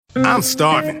I'm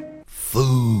starving.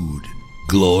 Food.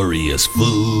 Glorious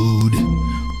food.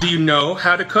 Do you know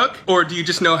how to cook, or do you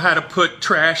just know how to put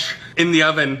trash in the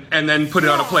oven and then put it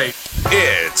on a plate?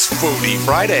 It's Foodie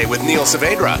Friday with Neil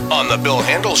Saavedra on The Bill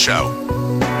Handel Show.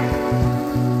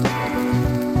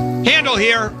 Handel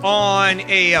here on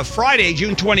a Friday,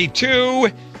 June 22.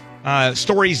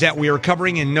 Stories that we are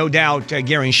covering, and no doubt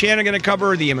Gary and Shannon are going to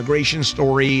cover the immigration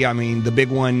story. I mean, the big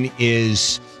one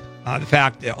is the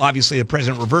fact that obviously the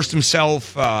president reversed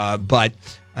himself, but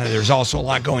there's also a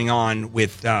lot going on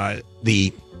with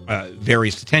the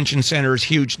various detention centers.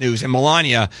 Huge news. And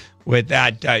Melania with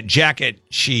that jacket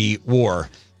she wore.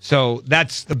 So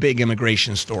that's the big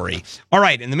immigration story. All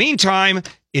right. In the meantime,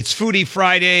 it's Foodie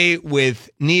Friday with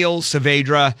Neil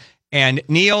Saavedra. And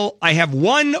Neil, I have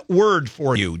one word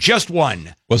for you. Just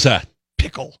one. What's that?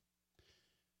 Pickle.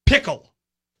 Pickle.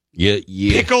 Yeah.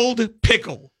 Pickled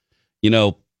pickle. You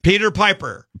know, Peter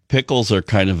Piper. Pickles are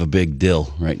kind of a big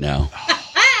deal right now.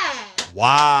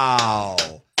 Wow.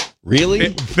 Really?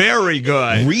 Very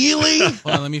good. Really?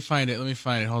 Hold on, let me find it. Hold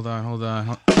on.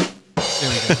 There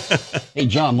we go. Hey,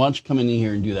 John, why don't you come in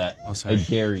here and do that? Oh, sorry. I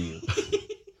dare you.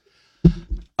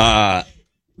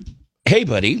 Hey,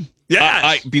 buddy.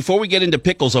 Yes. Before we get into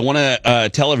pickles, I want to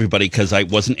tell everybody, because I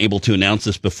wasn't able to announce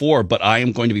this before, but I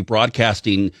am going to be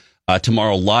broadcasting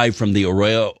tomorrow live from the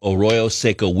Arroyo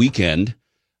Seco weekend.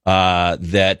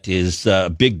 That is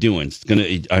big doings. It's going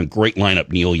to a great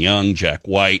lineup: Neil Young, Jack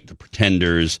White, The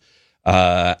Pretenders,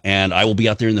 and I will be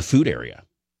out there in the food area.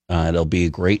 It'll be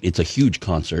great. It's a huge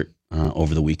concert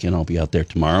over the weekend. I'll be out there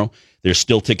tomorrow. There's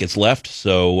still tickets left,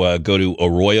 so go to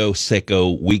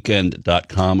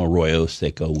ArroyoSecoWeekend.com,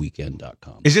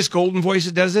 ArroyoSecoWeekend.com. Is this Golden Voice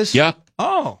that does this? Yeah.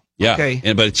 Oh, Yeah.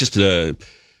 okay. But it's just an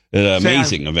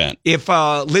amazing event. If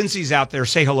Lindsay's out there,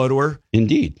 say hello to her.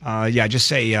 Indeed. Yeah, just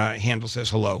say Handel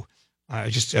says hello.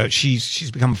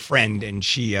 She's become a friend, and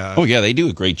she. Oh yeah, they do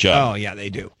a great job. Oh yeah, they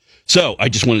do. So I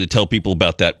just wanted to tell people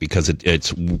about that, because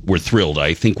we're thrilled.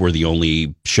 I think we're the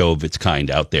only show of its kind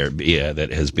out there, that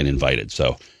has been invited.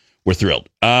 So we're thrilled.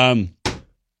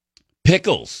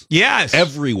 Pickles. Yes.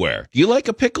 Everywhere. Do you like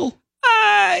a pickle?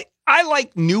 I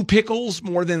like new pickles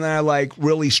more than I like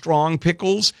really strong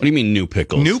pickles. What do you mean new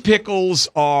pickles? New pickles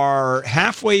are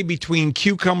halfway between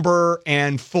cucumber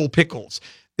and full pickles.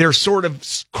 They're sort of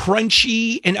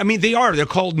crunchy, and I mean they're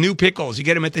called new pickles. You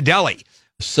get them at the deli.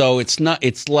 So it's not.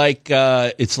 It's like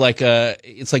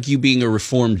you being a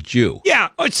Reformed Jew. Yeah,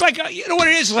 it's like you know what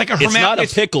it is. It's like a It's not a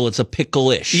pickle. It's a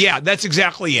pickle-ish. Yeah, that's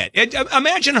exactly it.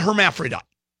 Imagine a hermaphrodite.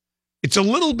 It's a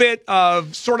little bit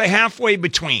of sort of halfway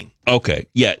between. Okay.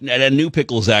 Yeah, and a new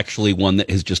pickle is actually one that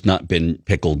has just not been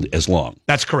pickled as long.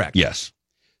 That's correct. Yes.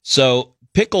 So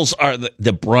pickles are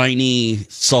the briny,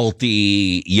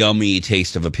 salty, yummy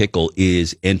taste of a pickle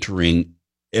is entering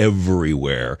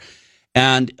everywhere.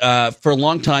 And for a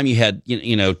long time, you had,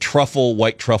 truffle,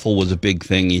 white truffle was a big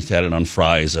thing. You had it on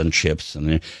fries, on chips.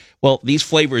 Well, these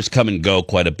flavors come and go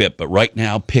quite a bit. But right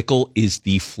now, pickle is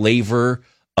the flavor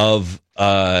of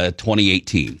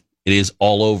 2018. It is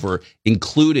all over,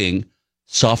 including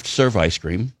soft serve ice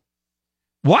cream.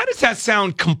 Why does that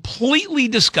sound completely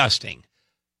disgusting?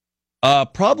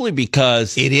 Probably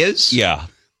because it is. Yeah,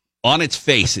 on its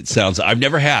face, it sounds. I've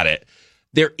never had it.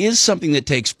 There is something that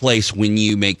takes place when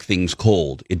you make things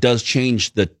cold. It does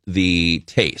change the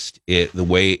taste. The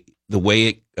way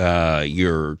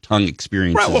your tongue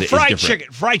experiences right, well, it fried is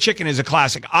different. Fried chicken is a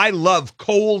classic. I love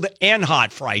cold and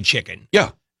hot fried chicken.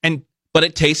 Yeah. But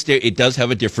it does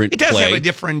have a different It does play. have a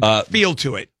different feel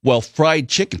to it. Well,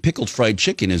 pickled fried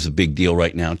chicken is a big deal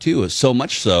right now, too. So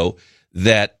much so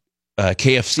that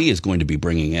KFC is going to be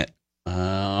bringing it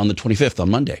on the 25th, on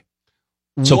Monday.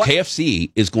 So what?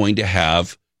 KFC is going to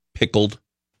have pickled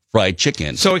fried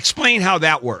chicken. So explain how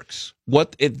that works.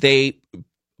 They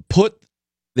put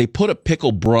a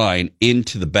pickle brine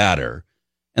into the batter,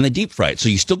 and they deep fry it. So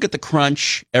you still get the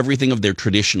crunch, everything of their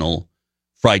traditional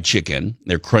fried chicken,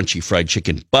 their crunchy fried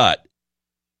chicken, but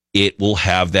it will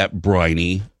have that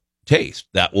briny taste.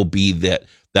 That will be that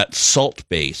salt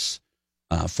base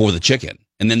for the chicken.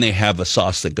 And then they have a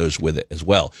sauce that goes with it as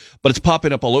well. But it's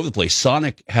popping up all over the place.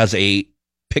 Sonic has a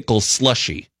pickle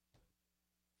slushy.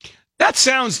 That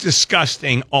sounds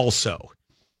disgusting also.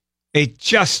 It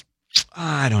just,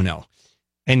 I don't know.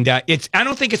 And I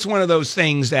don't think it's one of those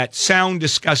things that sound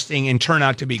disgusting and turn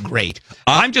out to be great.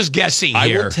 I'm just guessing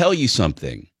here. I will tell you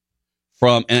something.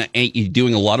 And you're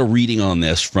doing a lot of reading on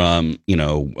this from,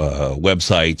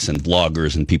 websites and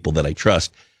bloggers and people that I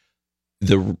trust.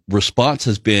 The response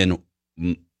has been,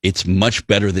 it's much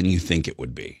better than you think it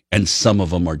would be. And some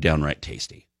of them are downright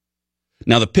tasty.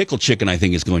 Now, the pickled chicken, I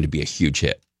think, is going to be a huge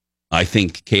hit. I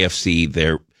think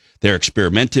KFC, They're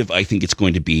experimentative. I think it's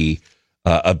going to be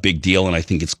a big deal, and I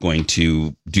think it's going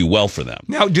to do well for them.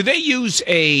 Now, do they use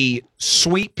a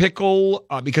sweet pickle?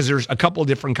 Because there's a couple of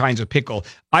different kinds of pickle.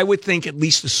 I would think at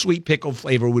least the sweet pickle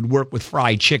flavor would work with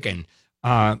fried chicken,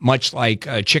 much like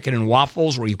chicken and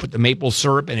waffles, where you put the maple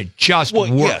syrup and it just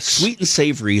works. Yeah, sweet and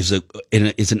savory is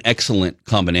an excellent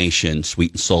combination.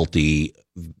 Sweet and salty.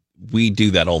 We do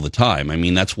that all the time. I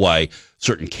mean, that's why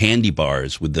certain candy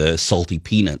bars with the salty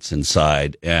peanuts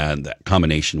inside and that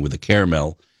combination with the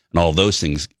caramel and all those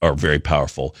things are very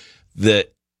powerful. The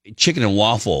chicken and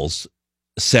waffles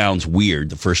sounds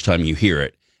weird the first time you hear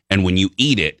it. And when you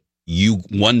eat it, you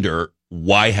wonder,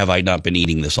 why have I not been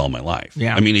eating this all my life?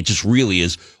 Yeah. I mean, it just really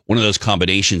is one of those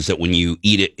combinations that when you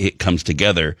eat it, it comes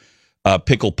together.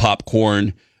 Pickle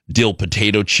popcorn, dill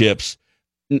potato chips,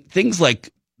 things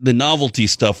like the novelty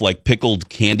stuff like pickled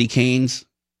candy canes.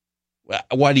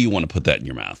 Why do you want to put that in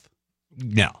your mouth?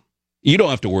 No. You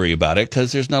don't have to worry about it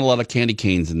because there's not a lot of candy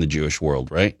canes in the Jewish world,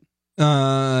 right?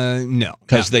 No.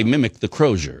 Because they mimic the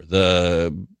crozier,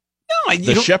 the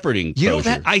shepherding crozier. You know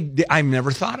that I've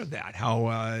never thought of that. How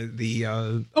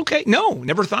okay, no,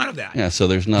 never thought of that. Yeah, so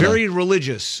there's not very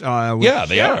religious. They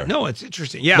are. No, it's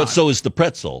interesting. Yeah, but so is the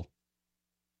pretzel.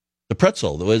 The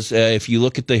pretzel was, if you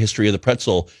look at the history of the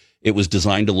pretzel, it was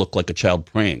designed to look like a child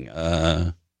praying,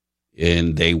 and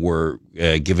they were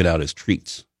given out as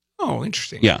treats. Oh,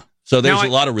 interesting. Yeah. So there's a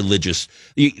lot of religious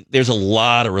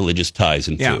ties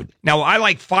in food. Now, I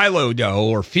like phyllo dough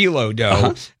or phyllo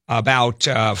dough, about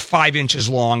 5 inches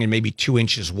long and maybe 2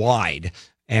 inches wide.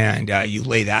 And you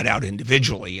lay that out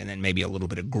individually and then maybe a little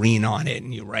bit of green on it.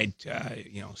 And you write,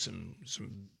 some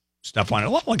stuff on it,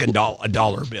 like a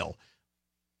dollar bill.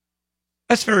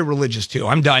 That's very religious, too.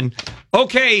 I'm done.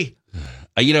 Okay.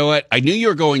 You know what? I knew you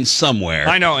were going somewhere.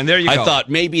 I know, and there you go. I thought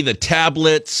maybe the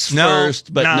tablets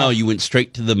first, but no, you went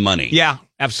straight to the money. Yeah,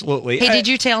 absolutely. Hey, did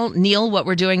you tell Neil what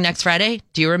we're doing next Friday?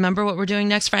 Do you remember what we're doing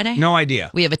next Friday? No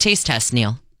idea. We have a taste test,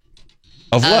 Neil.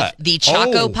 Of what? The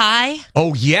Choco Pie.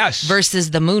 Oh, yes.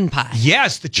 Versus the Moon Pie.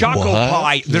 Yes, the Choco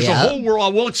Pie. There's a whole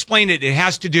world. We'll explain it. It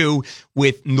has to do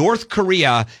with North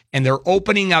Korea, and they're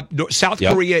opening up. South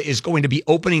Korea is going to be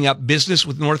opening up business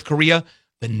with North Korea.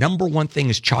 The number one thing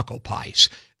is Choco Pies.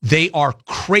 They are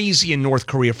crazy in North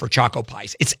Korea for Choco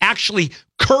Pies. It's actually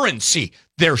currency.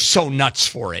 They're so nuts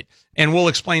for it. And we'll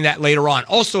explain that later on.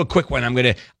 Also, a quick one.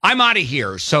 I'm out of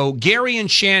here. So Gary and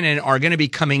Shannon are going to be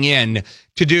coming in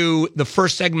to do the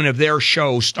first segment of their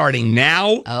show starting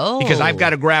now. Oh. Because I've got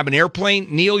to grab an airplane.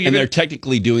 Neil, they're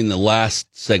technically doing the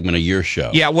last segment of your show.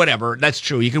 Yeah, whatever. That's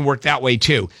true. You can work that way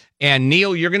too. And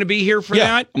Neil, you're going to be here for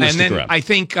that. I'm and then I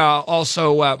think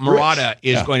also Marotta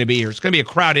is going to be here. It's going to be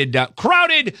a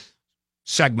crowded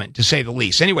segment, to say the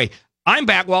least. Anyway, I'm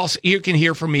back. Well, you can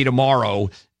hear from me tomorrow.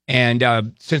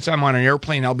 And since I'm on an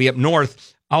airplane, I'll be up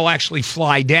north. I'll actually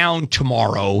fly down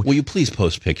tomorrow. Will you please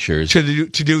post pictures? To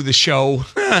do the show.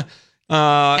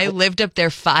 I lived up there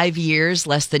 5 years,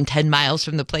 less than 10 miles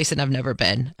from the place, and I've never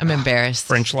been. I'm embarrassed.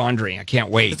 French Laundry. I can't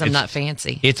wait. Because I'm not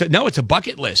fancy. It's a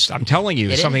bucket list. I'm telling you.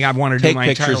 It's something I've wanted to do my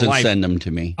entire life. Take pictures and send them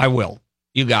to me. I will.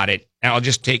 You got it. I'll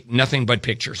just take nothing but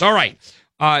pictures. All right.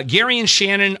 Gary and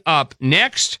Shannon up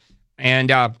next.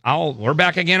 And we're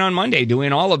back again on Monday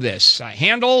doing all of this.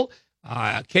 Handel,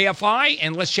 KFI,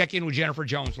 and let's check in with Jennifer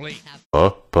Jones-Lee.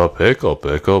 Pickle, pickle,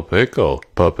 pickle, pickle,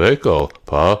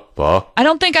 I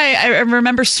don't think I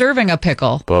remember serving a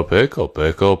pickle. Pickle, pickle,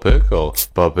 pickle, pickle, pickle, pickle,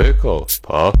 pickle,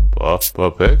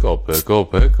 pickle, pickle,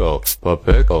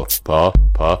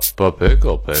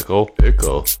 pickle, pickle, pickle,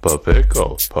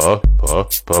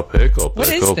 pickle. What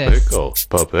is this? Pickle,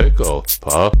 pickle,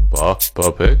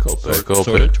 pickle,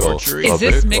 sort of torture. Is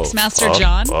this Mixmaster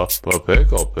John? Pickle,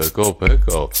 pickle, pickle,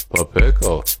 pickle, pickle,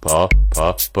 pickle,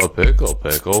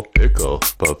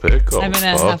 pickle. I'm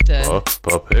gonna have to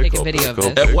take a video of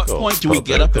this. At what point do we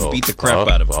get up and beat the crap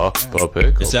out of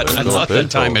him? Is that I thought that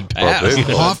time had passed?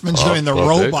 Hoffman's doing the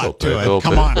robot to it.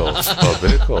 Come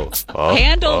on.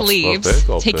 Handel leaves,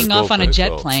 taking off on a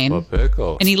jet plane,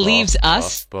 and he leaves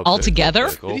us all together.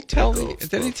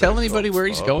 Did he tell anybody where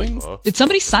he's going? Did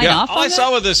somebody sign off on all I this?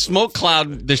 saw was the smoke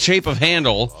cloud, the shape of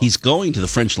Handel. He's going to the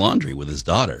French Laundry with his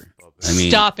daughter. I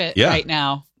mean, Stop it right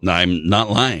now. No, I'm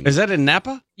not lying. Is that in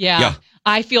Napa? Yeah.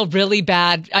 I feel really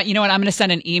bad. You know what? I'm going to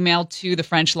send an email to the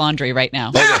French Laundry right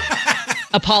now.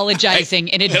 Apologizing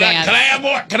in advance. Can I have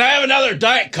more? Can I have another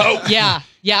Diet Coke? Yeah.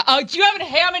 Oh, do you have a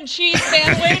ham and cheese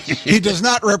sandwich? He does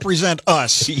not represent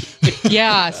us.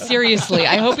 Yeah, seriously.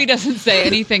 I hope he doesn't say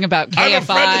anything about KFI. I'm a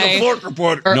friend of the Fork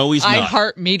Reporter. Or no, he's not.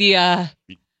 iHeartMedia.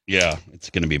 Yeah, it's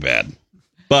going to be bad.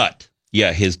 But,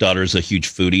 yeah, his daughter's a huge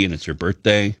foodie, and it's her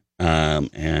birthday.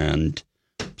 And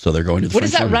So they're going to the What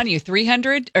does French that Laundry. run you?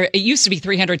 300? Or it used to be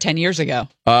 300 10 years ago.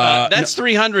 That's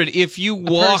 300 if you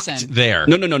walked person. there.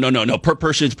 No. Per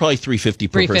person, it's probably 350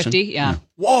 per 350, person. yeah.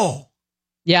 Whoa.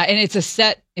 Yeah, and it's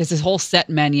this whole set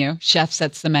menu. Chef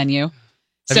sets the menu.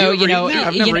 Have So, you ever eaten there?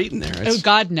 I've never eaten there. Oh,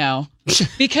 God, no.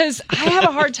 Because I have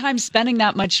a hard time spending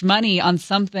that much money on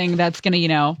something that's going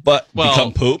to, But Well,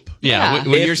 become poop. Yeah, Yeah. when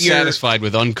If you're you're- satisfied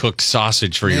with uncooked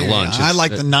sausage for your Yeah, lunch. I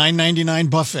like the $9.99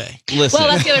 buffet. Listen, Well,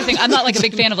 that's the other thing. I'm not like a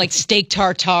big fan of like steak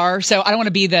tartare, so I don't want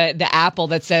to be the apple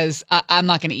that says I'm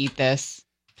not going to eat this.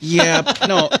 Yeah,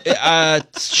 no.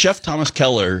 Chef Thomas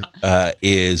Keller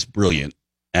is brilliant,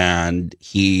 and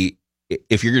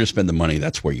if you're going to spend the money,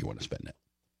 that's where you want to spend it.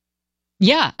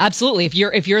 Yeah, absolutely. If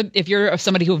you're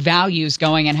somebody who values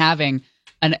going and having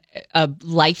a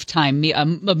lifetime a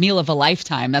meal of a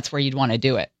lifetime, that's where you'd want to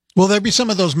do it. Will there be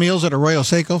some of those meals at Arroyo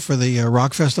Seco for the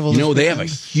rock festival? They have a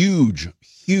huge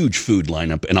food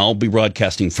lineup, and I'll be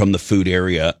broadcasting from the food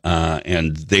area.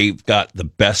 And they've got the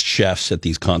best chefs at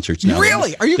these concerts now.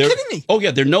 Really? Are you kidding me? Oh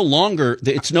yeah,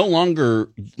 it's no longer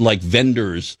like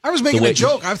vendors. I was making a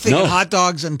joke. I'm thinking hot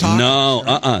dogs and tacos. No,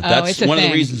 That's it's a one of the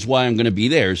thing. reasons why I'm going to be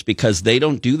there is because they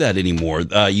don't do that anymore.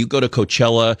 You go to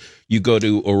Coachella, you go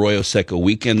to Arroyo Seco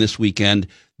weekend this weekend.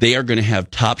 They are going to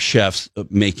have top chefs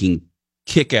making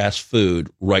kick-ass food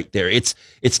right there. It's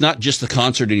not just the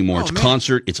concert anymore. It's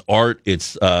concert, it's art,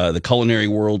 it's the culinary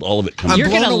world, all of it comes. You're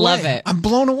going to love it. I'm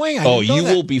blown away. I didn't know you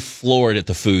that. will be floored at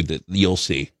the food that you'll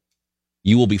see.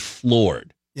 You will be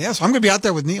floored. Yes, I'm going to be out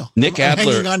there with Neil. Nick I'm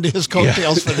Adler hanging on to his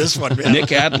coattails for this one. Man.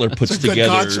 Nick Adler puts It's a good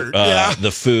together concert. Yeah.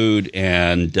 the food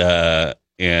and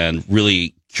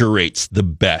really curates the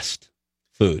best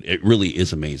food. It really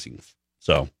is amazing.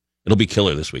 So it'll be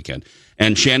killer this weekend.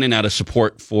 And Shannon, out of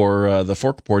support for the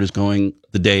Fork Report, is going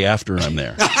the day after I'm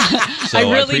there. So I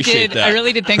really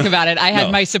did think about it. I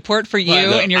had my support for you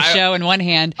and your show in one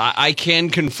hand. I can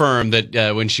confirm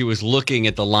that when she was looking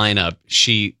at the lineup,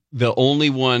 the only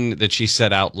one that she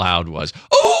said out loud was,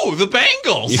 "Oh, the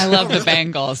Bengals!" I love the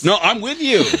Bengals. No, I'm with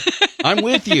you. I'm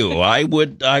with you. I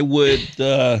would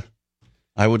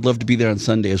love to be there on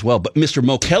Sunday as well. But Mr.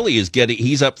 Mo Kelly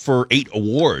he's up for 8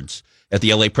 awards at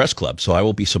the LA Press Club, so I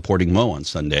will be supporting Mo on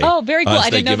Sunday. Oh, very cool. I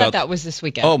they didn't know give that was this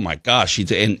weekend. Oh my gosh,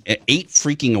 he's in 8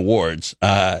 freaking awards,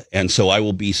 and so I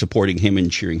will be supporting him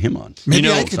and cheering him on. Maybe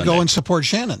I could go and support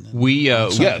Shannon.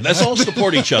 Let's all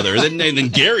support each other. Then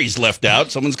Gary's left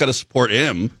out. Someone's got to support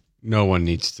him. No one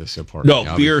needs to support me.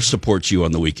 No, beer supports you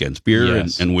on the weekends. Beer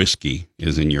Yes. and whiskey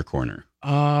is in your corner.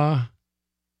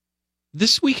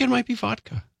 This weekend might be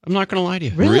vodka. I'm not going to lie to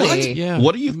you. Really? Yeah.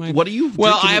 What do you?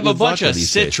 Well, I have a with bunch vodka of these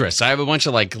citrus. I have a bunch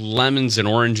of like lemons and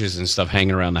oranges and stuff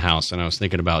hanging around the house, and I was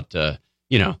thinking about,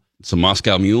 some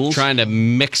Moscow mules, trying to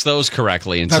mix those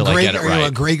correctly until I get it Are you right.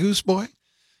 a Grey Goose boy?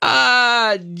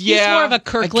 Yeah. He's more of a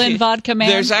Kirkland vodka man.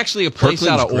 There's actually a place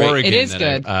Kirkland's out of great. Oregon It is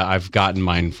that good. I've gotten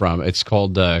mine from. It's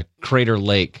called Crater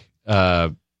Lake.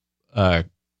 Crater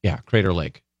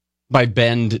Lake by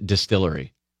Bend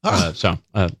Distillery.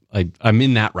 I'm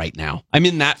in that right now. I'm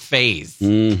in that phase.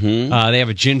 Mm-hmm. They have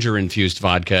a ginger infused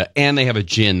vodka and they have a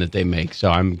gin that they make.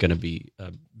 So I'm going to be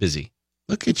busy.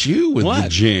 Look at you with the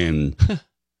gin.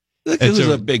 Look, It's who's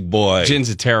a- a big boy. Gin's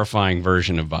a terriifying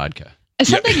version of vodka.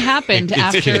 Something happened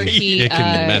after he it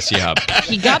can mess you up.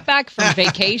 he got back from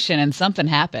vacation and something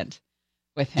happened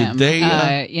with him.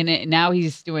 Did they, now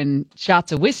he's doing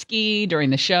shots of whiskey during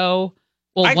the show.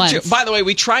 Well, once. By the way,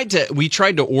 we tried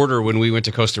to order when we went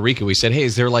to Costa Rica. We said, "Hey,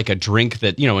 is there like a drink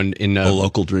that in a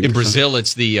local drink in or Brazil?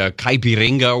 It's the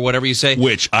caipirinha or whatever you say."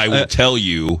 Which I will tell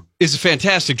you is a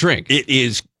fantastic drink. It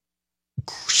is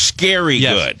scary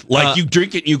good. Like you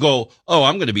drink it, and you go, "Oh,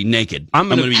 I'm going to be naked. I'm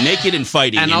going to be naked and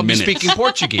fighting, and in I'll be minutes." speaking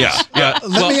Portuguese. Let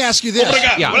me ask you this: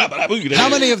 Yeah. How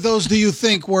many of those do you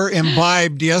think were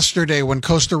imbibed yesterday when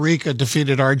Costa Rica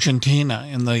defeated Argentina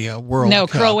in the World No,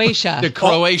 Cup? Croatia.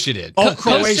 Croatia did. Croatia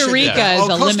Costa Rica did. is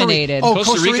eliminated.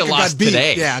 Costa Rica lost got beat.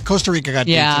 today. Yeah, Costa Rica got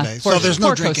beat today. Poor- So there's no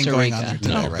poor drinking Costa going Rica. on there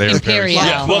today, No, right? they're Imperial.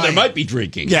 Yeah, well, there might be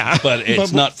drinking. Yeah, but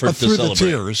it's not for but to through celebrate. the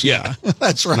tears. Yeah,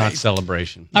 that's right. Not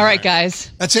celebration. All right, guys.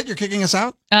 That's it. You're kicking us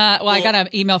out. Well, I got an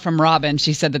email from Robin.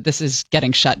 She said that this is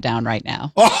getting shut down right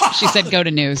now. She said go to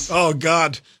news. Oh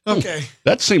God. Okay.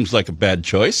 That seems like a bad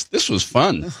choice. This was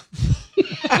fun.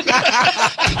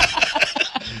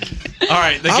 All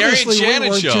right, the Obviously, Gary and we Shannon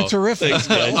were show. terrific.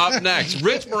 Up next,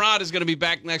 Rich Marotta is going to be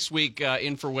back next week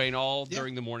in for Wayne All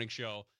during the morning show.